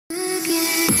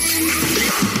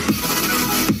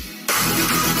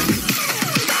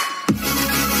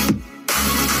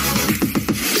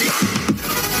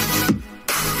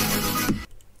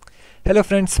Hello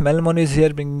friends, Melmon is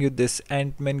here bringing you this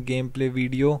Antman gameplay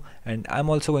video, and I'm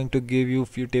also going to give you a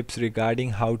few tips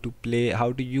regarding how to play,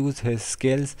 how to use his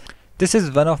skills. This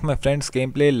is one of my friend's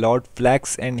gameplay, Lord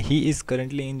Flex, and he is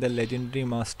currently in the legendary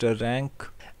master rank.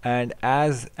 And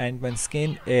as Antman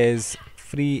skin is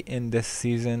free in this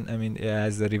season,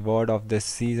 as the reward of this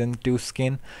season 2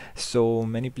 skin, so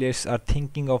many players are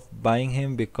thinking of buying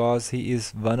him because he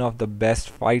is one of the best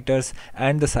fighters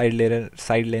and the side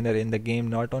laner in the game.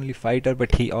 Not only fighter,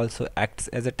 but he also acts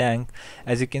as a tank.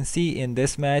 As you can see in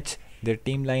this match, their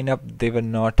team lineup, they were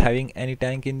not having any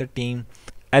tank in the team.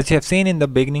 As you have seen in the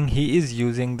beginning, he is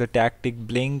using the tactic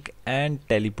blink and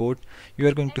teleport. You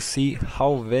are going to see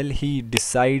how well he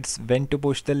decides when to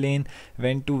push the lane,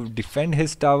 when to defend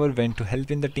his tower, when to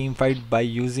help in the team fight by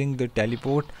using the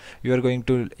teleport. You are going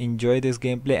to enjoy this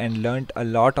gameplay and learn a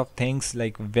lot of things,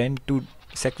 like when to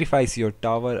sacrifice your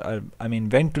tower, or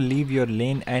when to leave your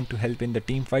lane and to help in the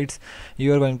team fights.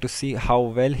 You are going to see how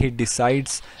well he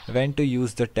decides when to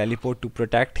use the teleport to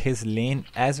protect his lane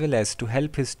as well as to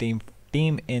help his team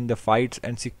in the fights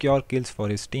and secure kills for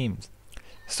his teams.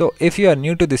 So if you are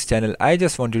new to this channel, I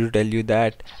just wanted to tell you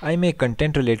that I make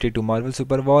content related to Marvel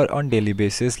Super War on daily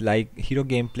basis, like hero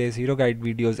gameplays, hero guide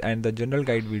videos and the general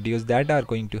guide videos that are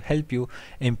going to help you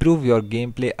improve your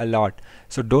gameplay a lot.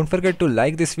 So don't forget to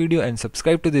like this video and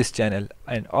subscribe to this channel,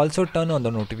 and also turn on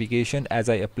the notification as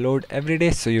I upload every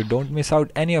day so you don't miss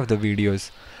out any of the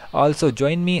videos. Also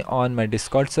join me on my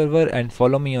Discord server and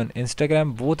follow me on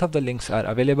Instagram. Both of the links are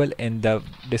available in the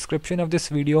description of this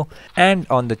video and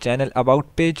on the channel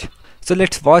about page. So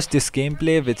let's watch this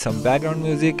gameplay with some background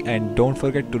music, and don't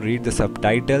forget to read the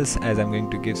subtitles as I'm going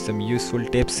to give some useful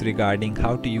tips regarding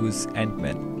how to use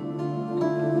Antman.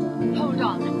 Hold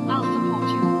on, I'll support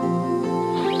you.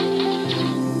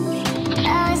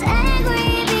 I was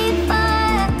angry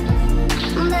before,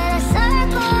 but I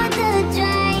circled the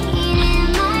drain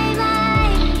in my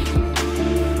mind.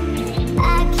 I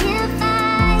can't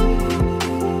find.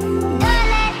 Don't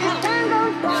let the sun go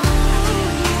down.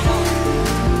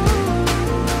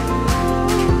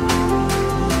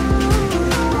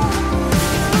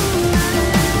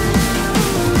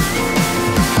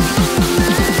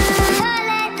 Don't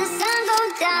let the sun go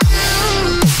down.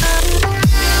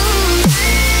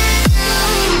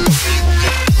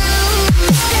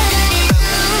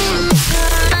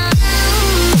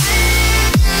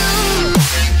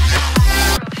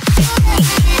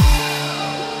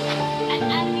 An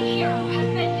enemy hero has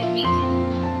been defeated.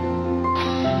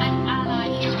 An ally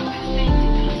hero has been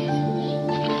defeated.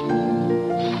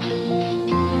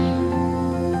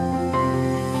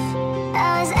 I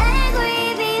was angry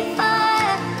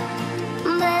before,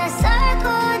 but I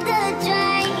circled the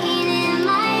drain in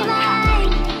my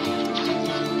mind.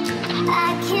 I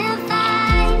can't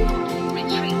find.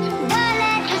 Retreat. Don't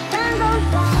let the sun go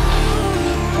down.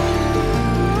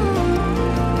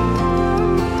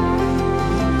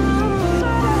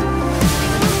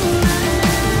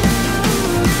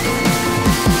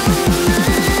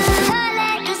 Don't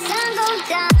let the sun go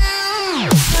down. Don't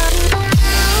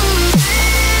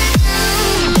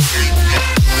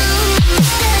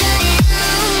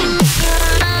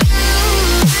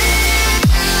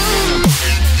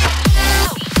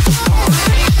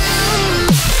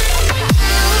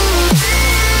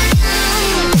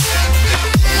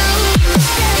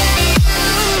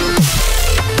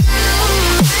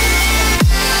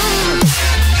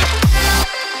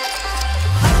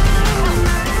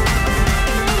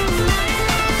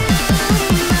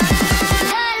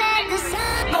let the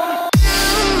sun go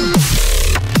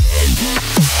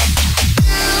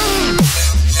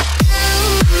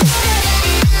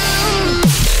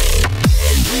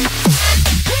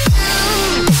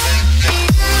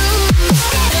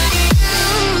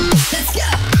Let's go.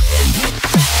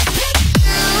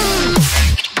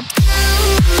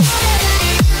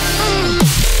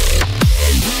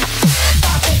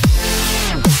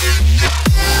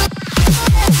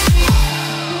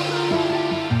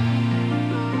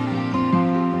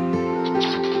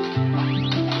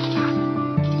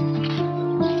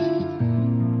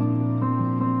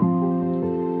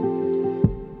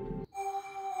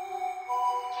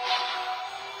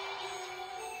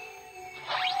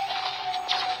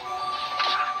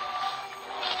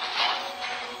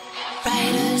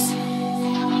 Writers,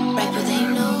 write what they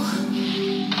know.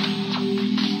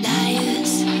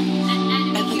 Liars,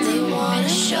 write what they wanna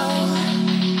show.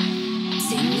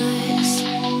 Singers,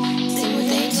 sing what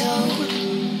they told.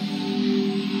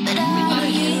 But I know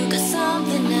you got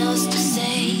something else to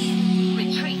say.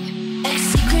 Retreat. A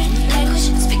secret language,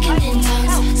 speaking in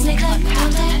tongues. Snake like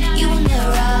contact, you will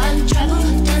never run. Tribal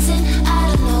dancing,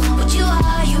 I don't know what you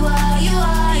are, you are, you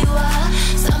are, you are.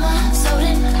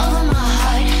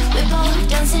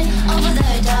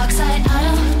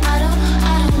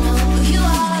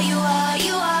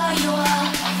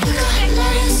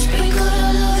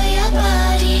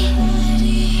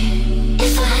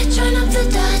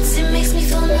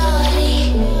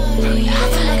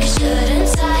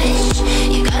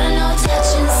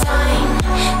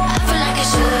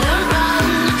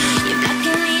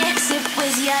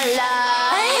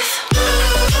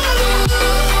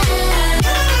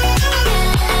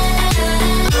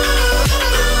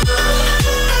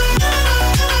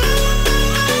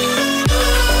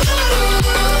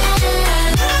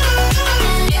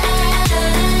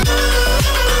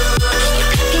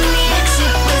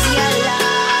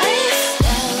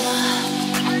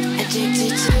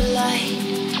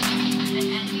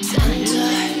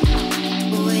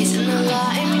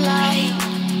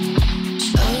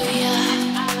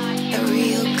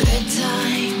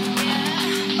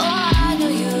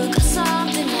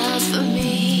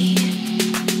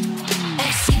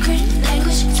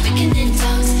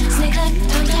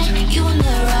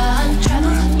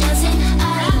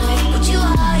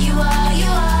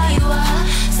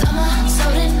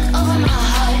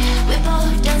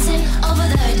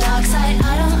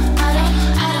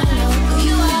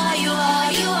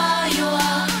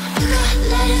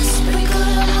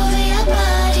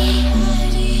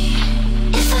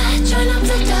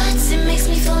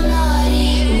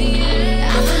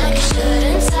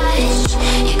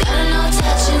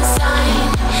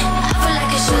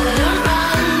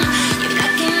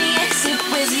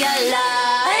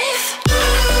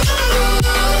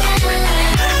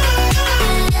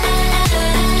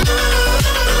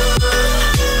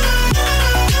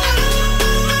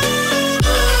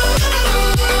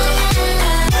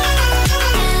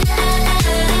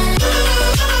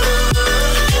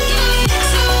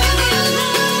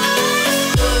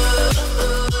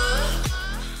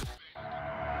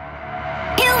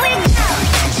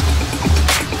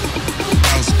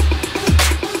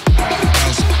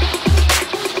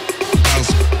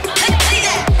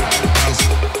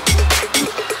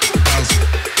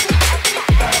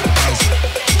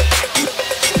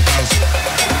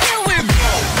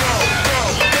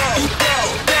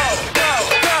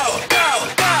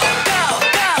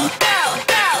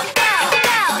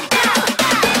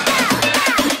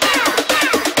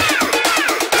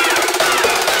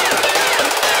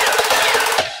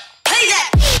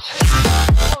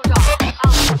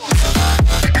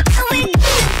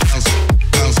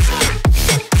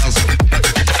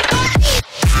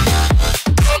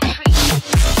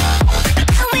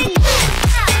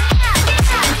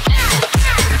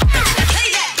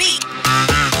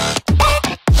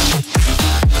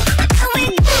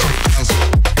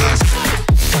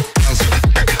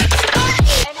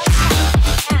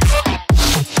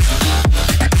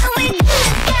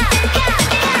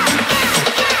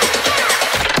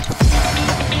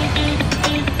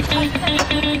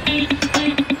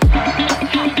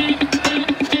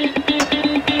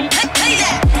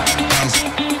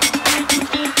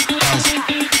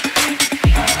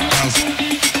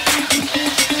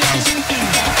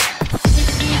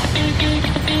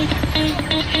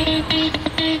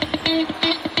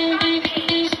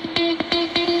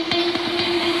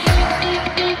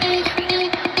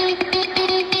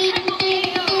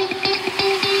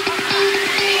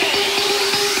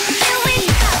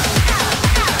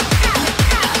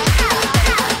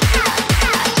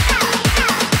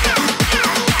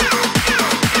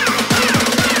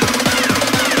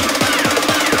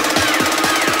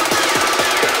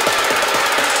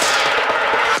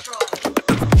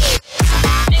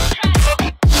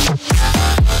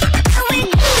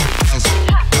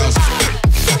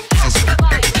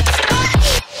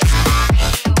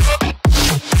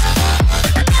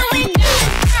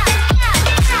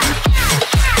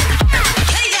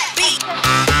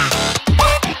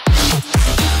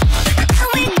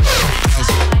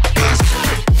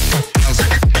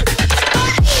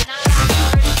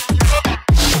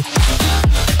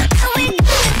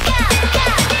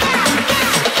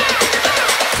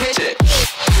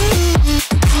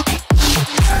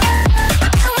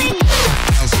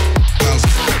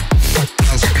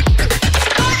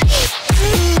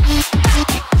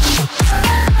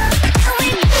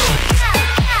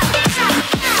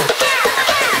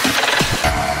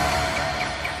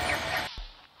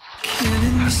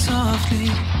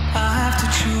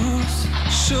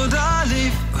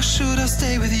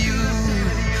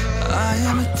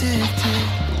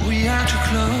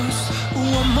 close.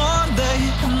 One more day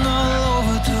and I'll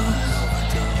overdose.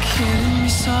 Killing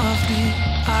me softly,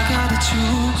 I gotta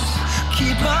choose.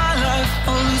 Keep my life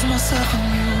or lose myself in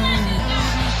you.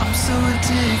 I'm so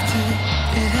addicted,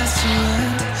 it has to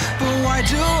end. But why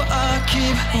do I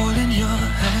keep holding your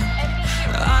hand?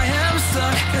 I am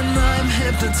stuck and I'm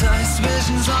hypnotized.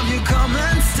 Visions of you come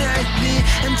and stay the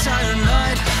entire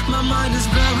night. My mind is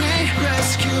buried,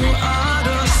 rescue out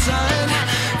of sight.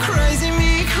 Crazy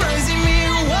me,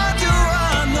 what do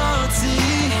I not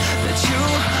see? That you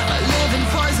are living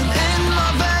poison in my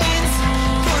veins.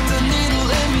 Put the needle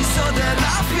in me so that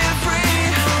I feel free.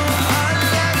 I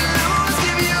let loose,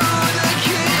 give you the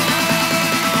key.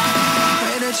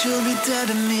 Pray that you'll be dead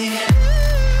to me.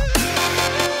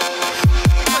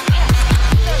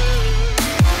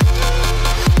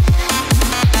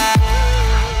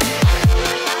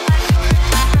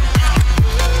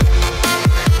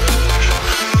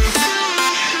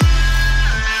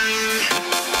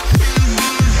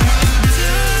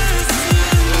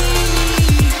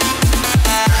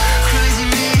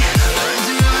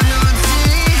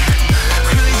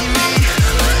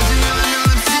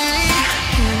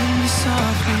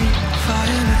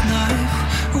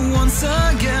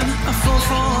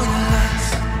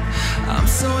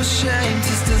 So ashamed,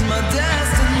 this is my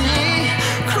destiny.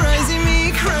 Crazy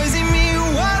me,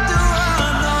 what do I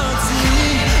not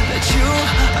see? That you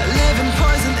are living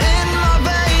poison in my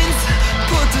veins.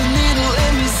 Put the needle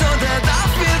in me so that I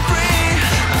feel free.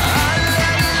 I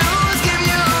let loose, give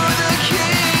you the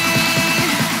key.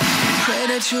 Pray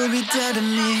that you'll be dead to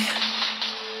me.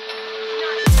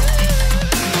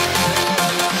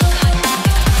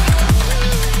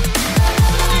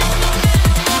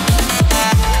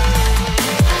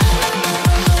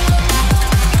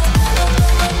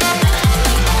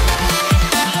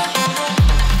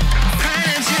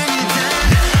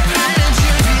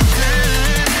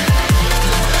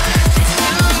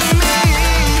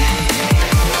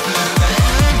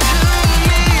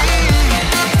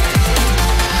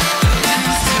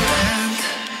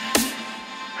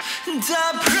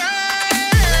 I pray